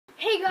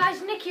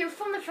guys, Nick here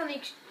from the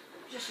Friendly...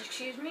 Just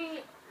excuse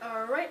me.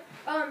 Alright.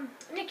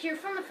 Nick here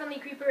from the Friendly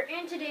Creeper,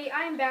 and today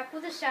I am back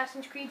with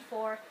Assassin's Creed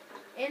 4,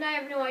 and I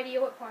have no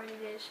idea what part it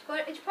is,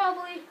 but it's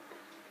probably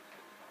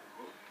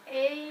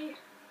a...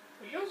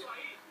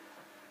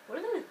 What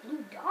are those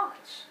blue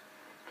dots?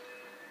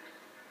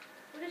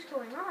 What is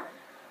going on?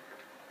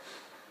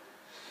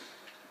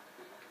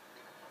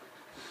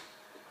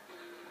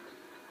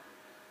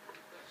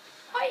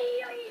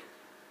 Aye.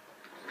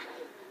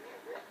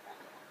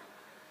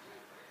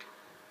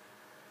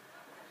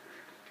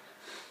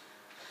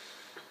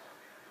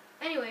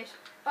 Anyways,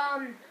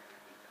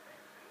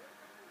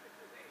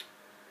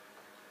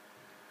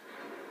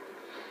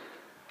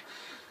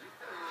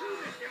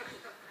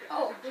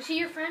 oh, was he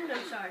your friend?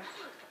 I'm sorry.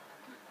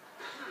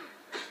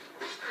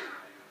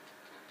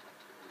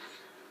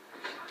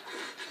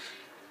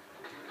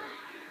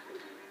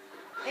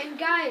 And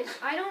guys,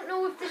 I don't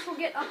know if this will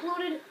get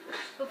uploaded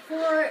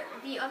before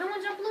the other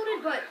one's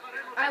uploaded, but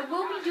I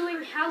will be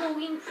doing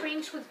Halloween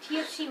pranks with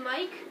TFC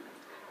Mike,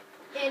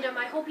 and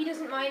I hope he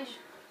doesn't mind.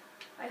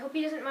 I hope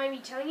he doesn't mind me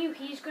telling you,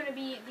 he's going to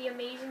be the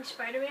Amazing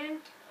Spider-Man,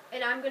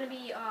 and I'm going to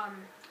be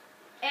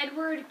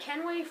Edward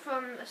Kenway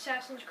from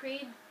Assassin's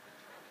Creed,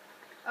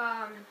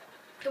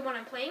 the one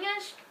I'm playing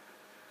as.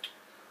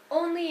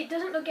 Only it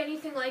doesn't look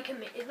anything like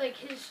him.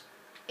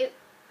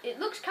 It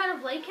looks kind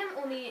of like him,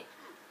 only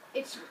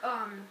it's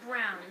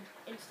brown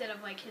instead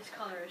of like his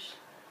colors.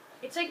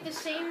 It's like the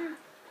same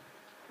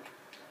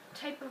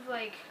type of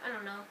like, I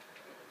don't know,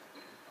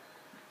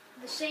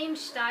 the same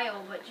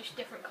style but just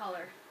different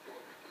color.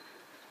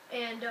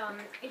 And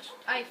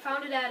I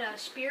found it at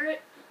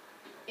Spirit.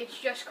 It's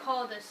just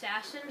called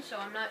Assassin, so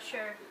I'm not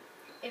sure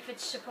if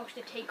it's supposed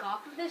to take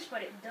off of this,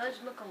 but it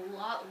does look a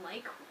lot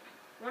like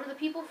one of the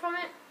people from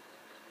it.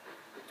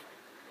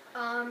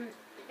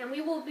 And we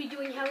will be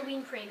doing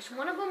Halloween pranks.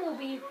 One of them will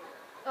be,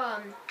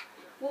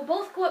 we'll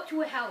both go up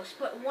to a house,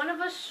 but one of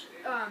us,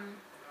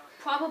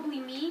 probably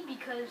me,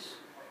 because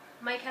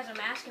Mike has a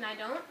mask and I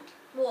don't.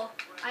 Well,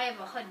 I have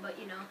a HUD, but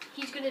you know,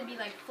 he's gonna be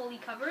like fully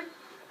covered.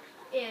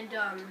 And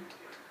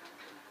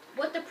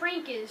what the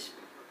prank is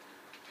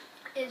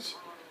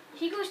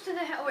he goes to the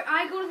house, or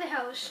I go to the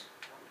house,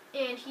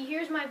 and he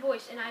hears my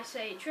voice, and I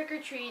say, trick or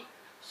treat.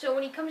 So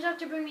when he comes out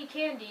to bring me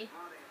candy,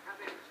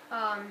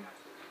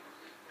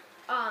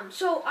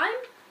 so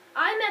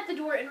I'm at the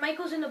door, and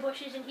Michael's in the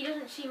bushes, and he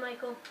doesn't see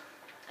Michael,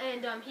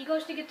 and he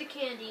goes to get the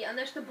candy,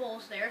 unless the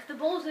bull's there. If the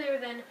bull's there,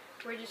 then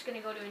we're just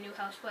gonna go to a new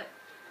house, but,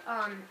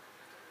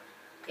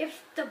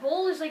 if the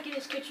bull is like in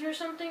his kitchen or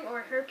something,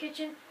 or her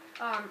kitchen,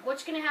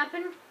 what's gonna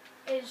happen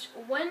is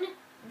when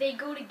they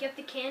go to get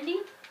the candy,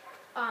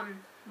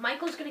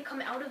 Michael's gonna come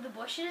out of the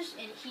bushes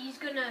and he's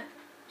gonna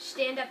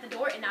stand at the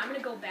door, and I'm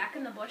gonna go back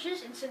in the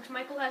bushes. And since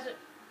Michael has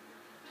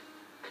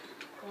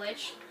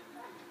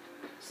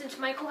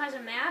a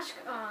mask,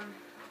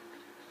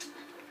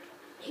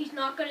 he's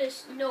not gonna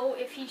know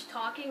if he's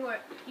talking, or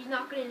he's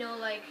not gonna know,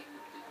 like,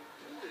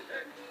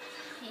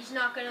 he's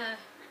not gonna,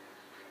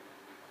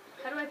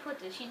 how do I put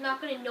this? He's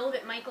not gonna know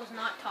that Michael's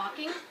not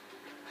talking.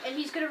 And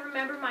he's going to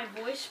remember my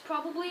voice,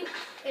 probably,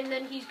 and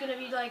then he's going to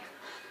be like,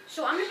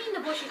 so I'm going to be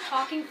in the bushes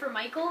talking for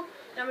Michael,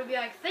 and I'm going to be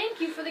like, thank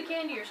you for the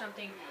candy or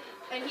something.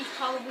 And he's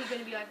probably going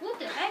to be like, what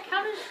the heck,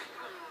 how did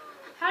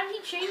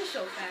he change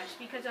so fast?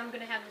 Because I'm going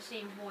to have the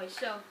same voice.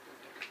 So,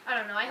 I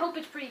don't know, I hope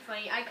it's pretty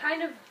funny. I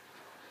kind of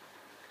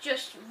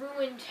just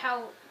ruined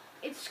how,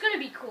 it's going to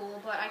be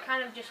cool, but I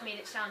kind of just made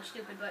it sound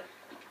stupid, but,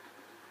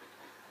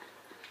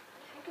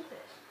 what the heck is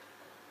this?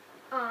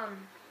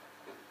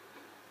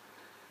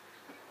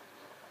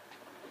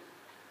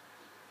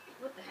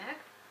 What the heck?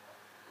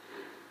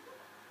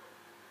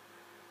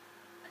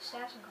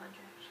 Assassin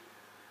contracts.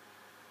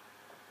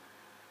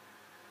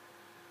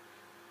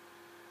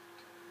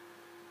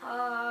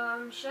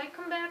 Should I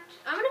come back?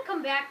 I'm gonna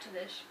come back to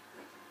this,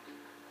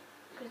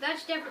 because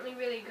that's definitely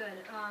really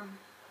good.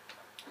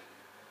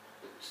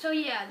 So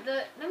yeah,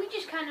 let me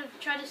just kind of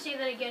try to say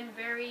that again,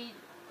 very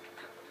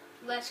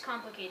less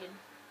complicated.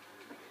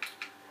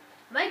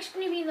 Mike's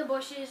gonna be in the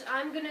bushes,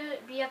 I'm gonna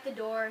be at the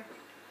door,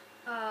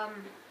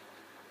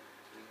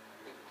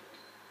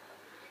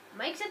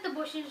 Mike's at the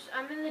bushes,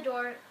 I'm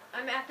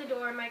at the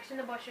door, Mike's in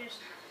the bushes,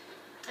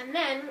 and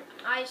then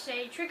I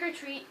say trick or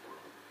treat.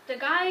 The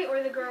guy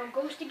or the girl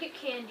goes to get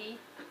candy,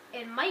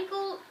 and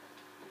Michael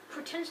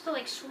pretends to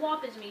like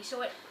swap as me,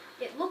 so it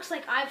looks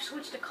like I've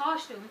switched a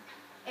costume,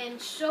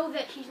 and so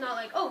that he's not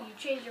like, oh, you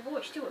changed your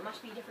voice too, it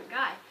must be a different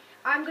guy.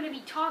 I'm going to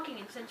be talking,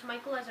 and since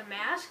Michael has a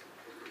mask,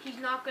 he's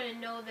not going to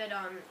know that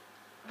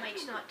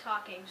Mike's not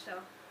talking,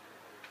 so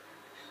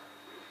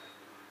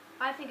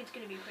I think it's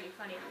going to be pretty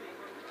funny.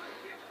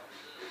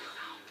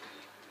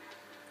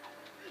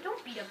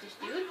 Don't beat up this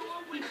dude.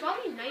 He's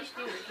probably a nice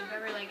dude if you've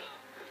ever, like,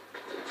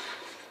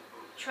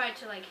 tried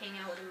to, like, hang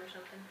out with him or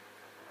something.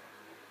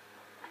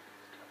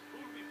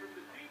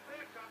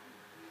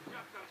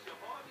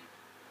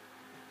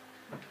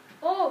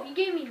 Oh, he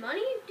gave me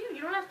money? Dude,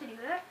 you don't have to do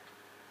that.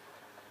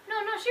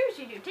 No,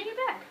 seriously, dude. Take it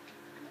back.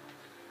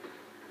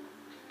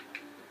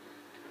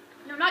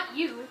 No, not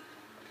you.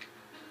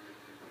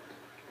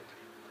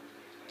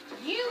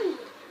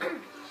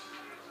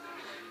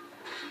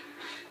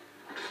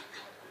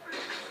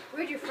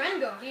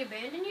 Did he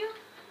abandon you?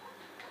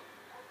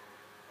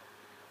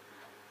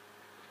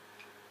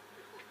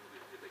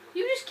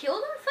 You just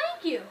killed him?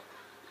 Thank you.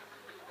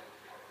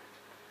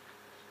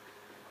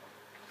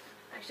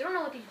 Actually, I don't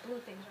know what these blue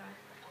things are.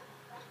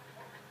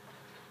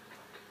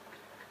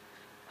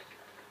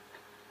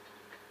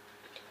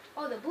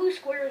 Oh, the blue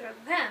squares are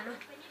them.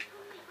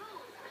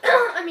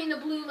 I mean, the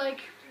blue,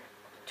 like,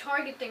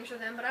 target things are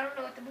them, but I don't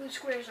know what the blue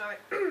squares are.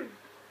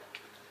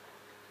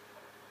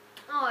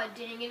 Oh,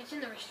 dang it. It's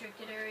in the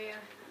restricted area.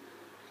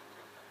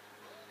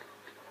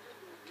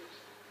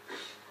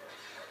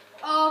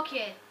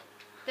 Okay.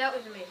 That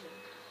was amazing.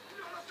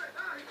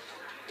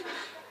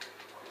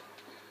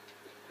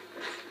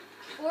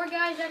 4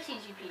 guys, that's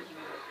easy peasy.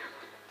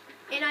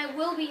 And I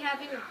will be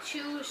having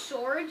 2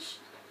 swords.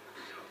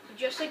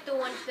 Just like the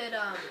ones that,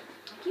 I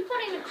keep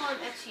wanting to call him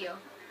Ezio.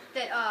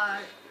 That,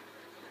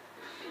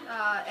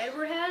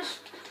 Edward has.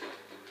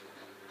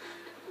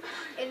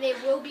 And they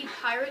will be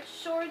pirate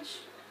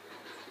swords.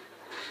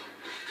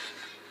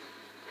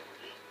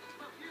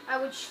 I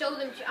would show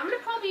them to. I'm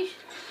gonna probably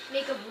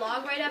make a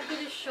vlog right after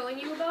this showing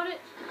you about it.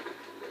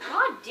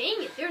 God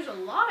dang it, there's a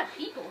lot of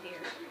people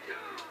here.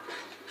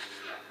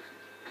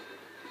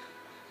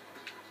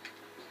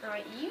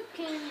 Alright, you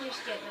can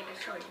just get like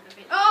a sword to the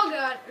face. Oh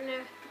god, no.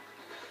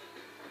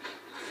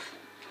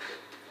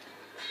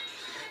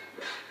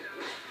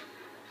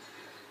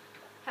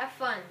 Have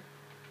fun.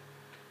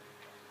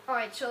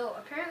 Alright, so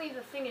apparently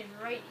the thing is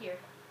right here.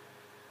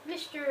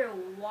 Mr.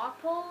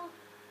 Waffle?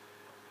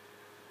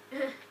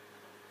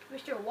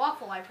 Mr.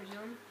 Waffle, I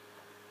presume.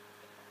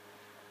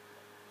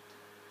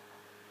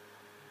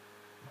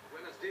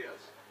 Buenos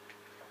dias.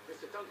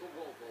 Mr. Duncan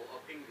Walpole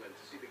of England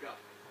to see the governor.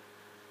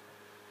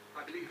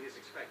 I believe he is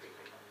expecting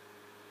me.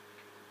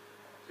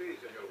 Sí,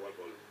 señor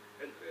Walpole.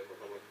 Entre, por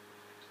favor.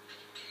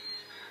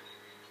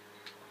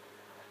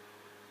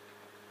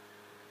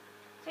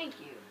 Thank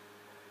you.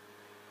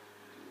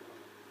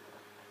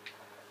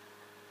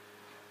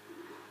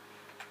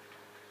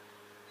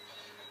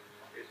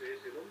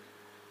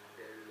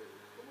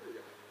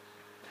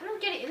 I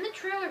don't get it. In the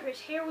trailer,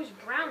 his hair was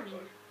brown.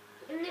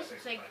 In this,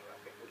 it's like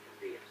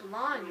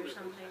blonde or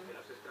something.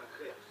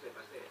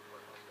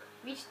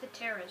 Reach the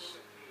terrace.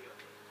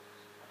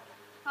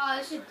 Oh,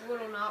 this is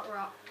brutal. Not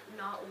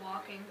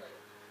walking.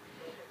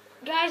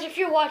 Guys, if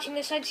you're watching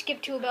this, I'd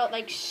skip to about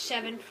like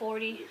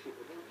 7:40.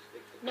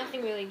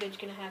 Nothing really good's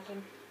gonna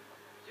happen.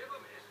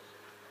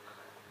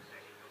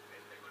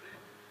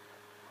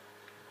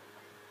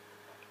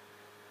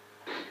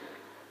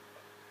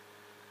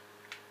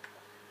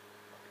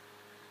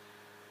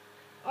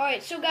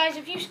 Alright, so guys,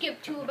 if you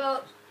skip to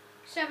about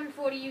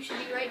 7:40, you should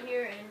be right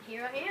here, and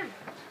here I am.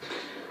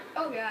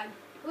 Oh god.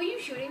 Who are you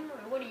shooting?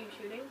 Or what are you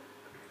shooting?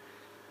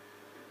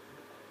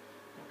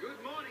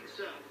 Good morning,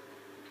 sir.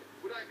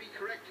 Would I be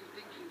correct in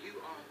thinking you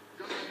are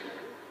Duncan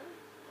Walpole?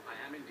 I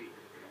am indeed.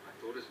 I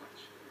thought as much.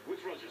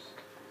 Which Rogers?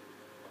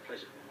 A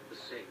pleasure. The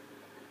same.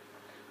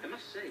 I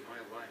must say,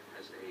 my wife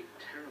has a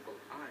terrible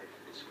eye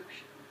for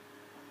description.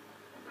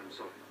 I'm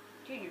sorry.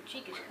 Dude, your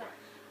cheek is My cut.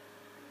 wife.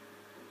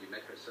 You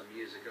met her some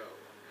years ago.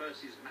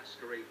 Percy's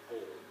Masquerade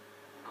Ball.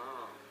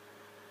 Ah.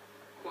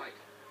 Quite.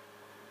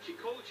 She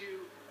called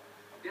you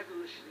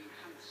devilishly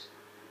handsome.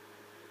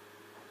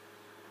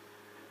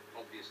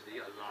 Obviously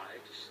a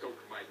lie to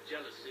stoke my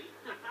jealousy.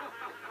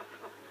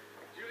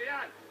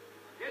 Julianne,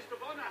 guest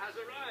of honor has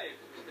arrived.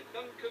 Mr.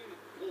 Duncan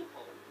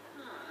Walpole.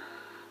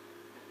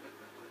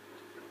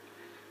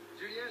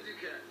 Julianne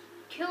Ducat.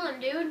 Kill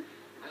him, dude.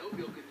 I hope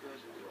your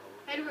conversion to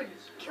our Edward,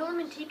 kill him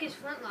and take his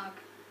flintlock.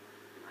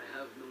 I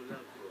have no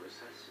love for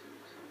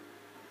assassins,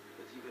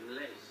 but even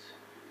less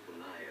for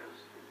liars.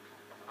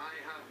 I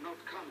have not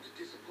come to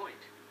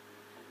disappoint.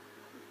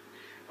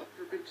 Up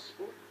for a bit of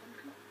sport,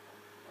 Duncan?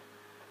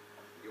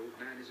 The old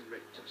man isn't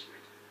ready just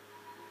yet.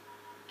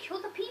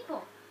 Kill the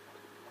people.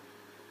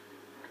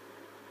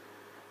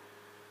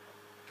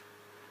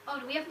 Oh,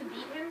 do we have to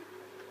beat him?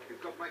 You've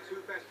got my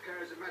 2 best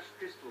pairs of matched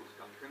pistols,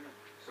 Duncan,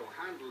 so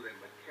handle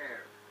them with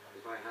care.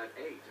 If I had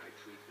 8, I'd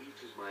treat each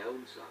as my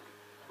own son.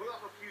 Pull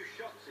off a few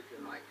shots if you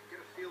like,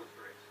 get a feel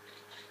for it.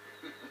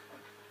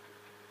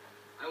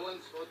 I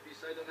once fought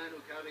beside a man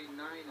who carried 9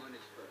 on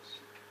his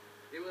person.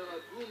 They were a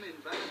booming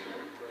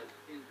battle, but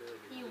in the...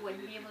 You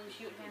wouldn't be able to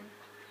shoot him.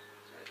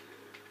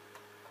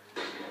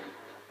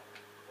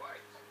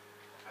 Quite.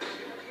 As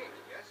a king,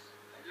 yes?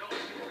 I long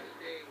for the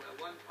day where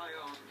one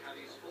firearm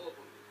carries 4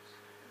 bullets,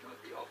 not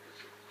the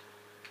opposite.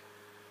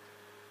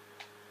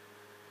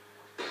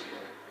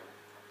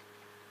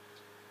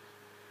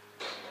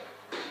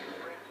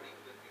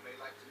 We may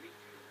like to meet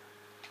you.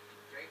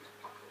 James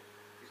Puckle.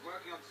 He's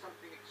working on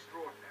something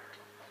extraordinary.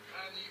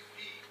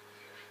 Magnifique.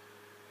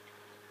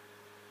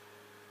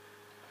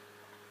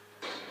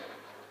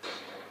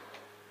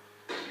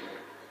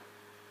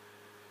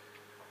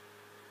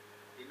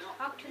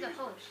 Talk to the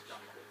host.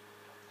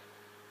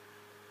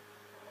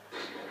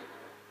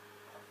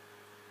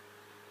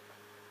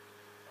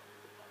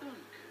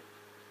 Duncan,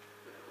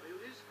 where are your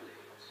wrist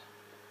blades?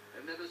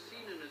 I've never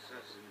seen an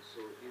assassin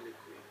so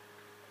ill-equipped.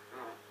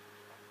 Ah,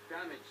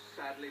 Damage,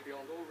 sadly,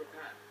 beyond all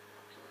repair.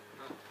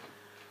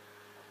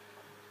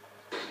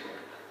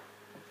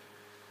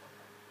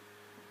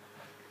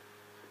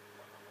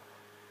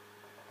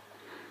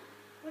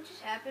 What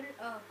just happened?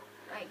 Oh,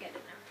 I get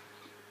it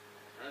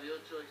now. Have your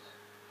choice.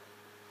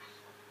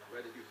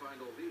 Where did you find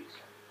all these?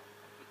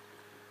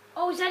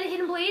 Oh, is that a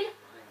hidden blade?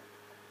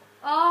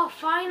 Oh,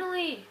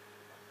 finally!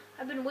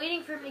 I've been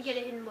waiting for him to get a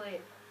hidden blade.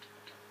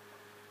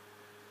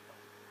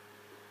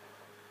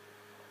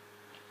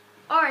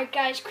 Alright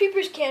guys,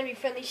 creepers can be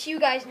friendly. See you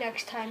guys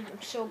next time.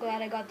 I'm so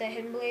glad I got that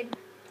hidden blade.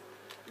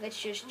 Let's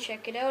just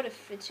check it out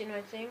if it's in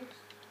our thing.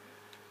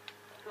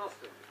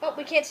 Oh,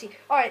 we can't see.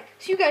 Alright,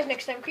 see you guys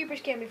next time.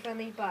 Creepers can be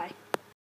friendly. Bye.